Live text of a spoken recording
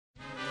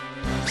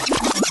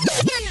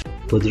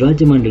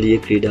පොදුරාජ්‍ය මණ්ඩලීය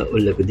ක්‍රීඩා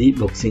උළෙලකදී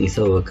බොක්සිං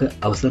ඉසව්වක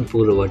අවසන්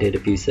පූර්ව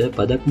වටයට පිවිස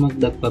පදක්මක්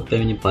දක්වා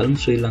පැමිණි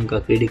පළමු ශ්‍රී ලංකා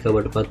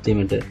ක්‍රීඩිකාවට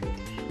පත්වීමට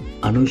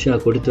අනුෂා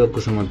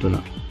කොඩිතුවක්කු සමත්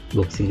වුණා.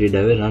 බොක්සිං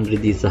ක්‍රීඩාවේ රන්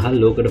රිදී සහ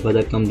ලෝකඩ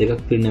පදක්කම්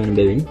දෙකක් පිරිනැමෙන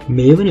බැවින්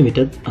මේ වන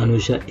විටත්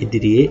අනුෂා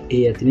ඉදිරියේ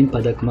ඒ අතරින්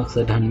පදක්මක්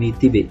සටහන් වී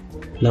තිබේ.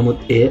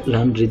 නමුත් එය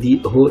රන් රිදී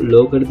හෝ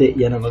ලෝකඩද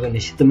යන වග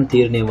නිශ්චිතම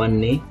තීරණය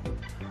වන්නේ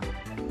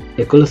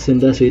 11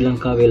 වෙනිදා ශ්‍රී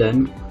ලංකාවේ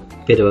ලන්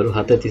පෙරවරු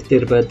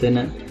 7:32ට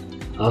පැවැත්වෙන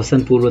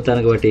අවසන් පූර්ව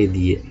තරඟ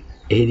වටයේදීය.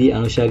 එහිදී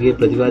අනුෂාගේ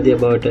ප්‍රතිවාදියා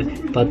බවට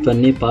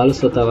පත්වන්නේ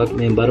 15 වතාවක්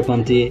මේ බර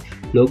පන්තියේ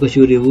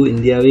ලෝකශූරිය වූ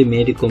ඉන්දියාවේ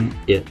මේරි කොම්ය.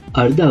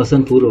 අර්ධ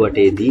අවසන් පූර්ව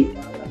වටයේදී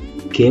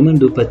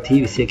කේමන් දුපත්හි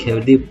 21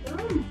 හැවිරිදි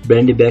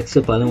බ්‍රැන්ඩි බැක්ස්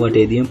පළමු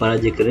වටයේදීම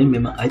පරාජය කරමින්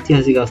මෙම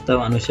ඓතිහාසික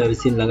අවස්ථාව අනුෂා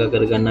විසින් ළඟා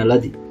කර ගන්නා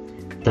ලදී.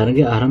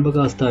 තරගයේ ආරම්භක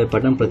අවස්ථාවේ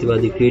පටන්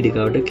ප්‍රතිවාදී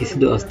ක්‍රීඩිකාවට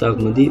කිසිදු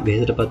අවස්ථාවක් නොදී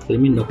වෙහෙසටපත්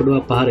කරමින්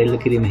නොකඩවා පහර එල්ල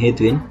කිරීම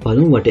හේතුවෙන්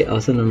පළමු වටේ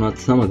අවසන්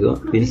වනවත් සමග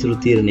විනිසුරු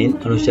තීරණයෙන්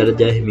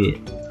අනුෂාට ජය හිමි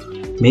විය.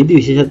 මේදී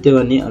විශේෂත්වය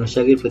වන්නේ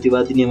අනුෂාගේ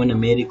ප්‍රතිවාදිනිය වන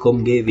මේරි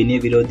කොම්ගේ විනය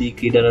විරෝධී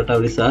ක්‍රීඩා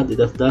රටාව නිසා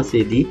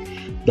 2016 දී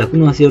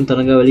දකුණු ආසියානු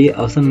තරගාවලියේ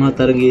අවසන් මහා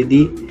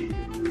තරගයේදී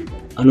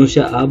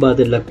අනුෂා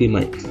ආබාධයට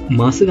ලක්වීමයි.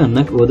 මාස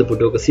ගණනක් රෝද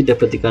පුටුවක සිට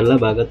ප්‍රතිකාර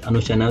ලබාගත්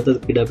අනුෂා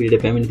නැවතත් ක්‍රීඩා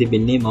පිළිවෙලට පැමිණ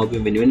තිබෙන්නේ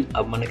මව්පියන් වෙනුවෙන්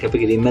අපමණ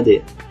කැපකිරීම මැදය.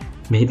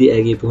 මෙහිදී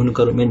ඇගේ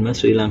පුහුණුකරු මෙන්ම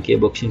ශ්‍රී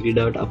ලාංකේය බොක්සිං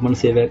ක්‍රීඩාවට අපමණ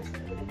සේවයක්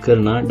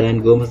කරන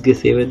ඩයන් ගෝමස්ගේ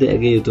සේවයද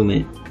ඇගේ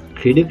යුතුයමය.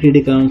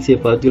 ක්‍රීඩිකාවන්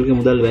සිය පෞද්ගලික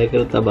මුදල් වැය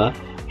කර තබා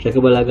රැක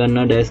බලා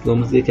ගන්නා ඩයස්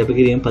ගෝමස්ගේ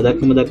කැපකිරීම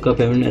පදක්කම දක්වා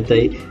පැමිණ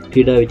ඇතැයි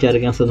ක්‍රීඩා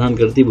විචාරකයන් සඳහන්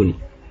කර තිබුණි.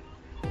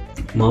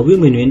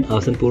 මව්පියන් වෙනුවෙන්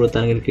අවසන් පූර්ව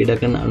තරගයට ක්‍රීඩා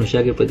කරන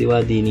අනුෂාගේ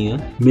ප්‍රතිවාදීනිය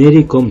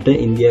මේරි කොම්ට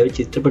ඉන්දියාවේ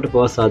චිත්‍රපට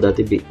පවා සාදා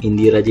තිබේ.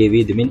 ඉන්දියා රජයේ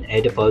වියදමින්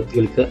ඇයට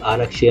පෞද්ගලික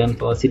ආරක්ෂකයන්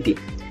පවා සිටි.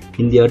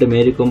 ඉන්දියාවට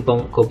මේරි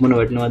කොම්පමණ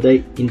වටිනවදයි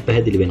ඉන්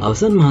පැහැදිලි වෙනවා.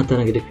 අවසන් මහා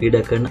තරගයට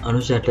ක්‍රීඩා කරන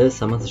අනුෂාට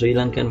සමස්ත ශ්‍රී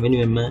ලංකන්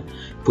වෙනුවෙන්ම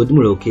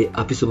පුදුම ලෝකයේ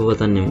අපි සුබ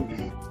පතන්නෙමු.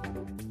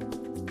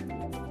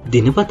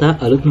 දිනපතා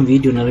අලුත්ම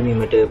වීඩියෝ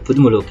නරඹීමට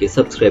පුදුම ලෝකයේ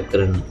සබ්ස්ක්‍රයිබ්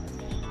කරන්න.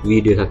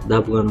 වීඩියෝ එකක්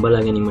දාපු ගමන්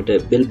බලා ගැනීමට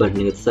බෙල්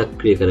බටන් එක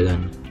සක්‍රිය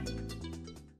කරගන්න.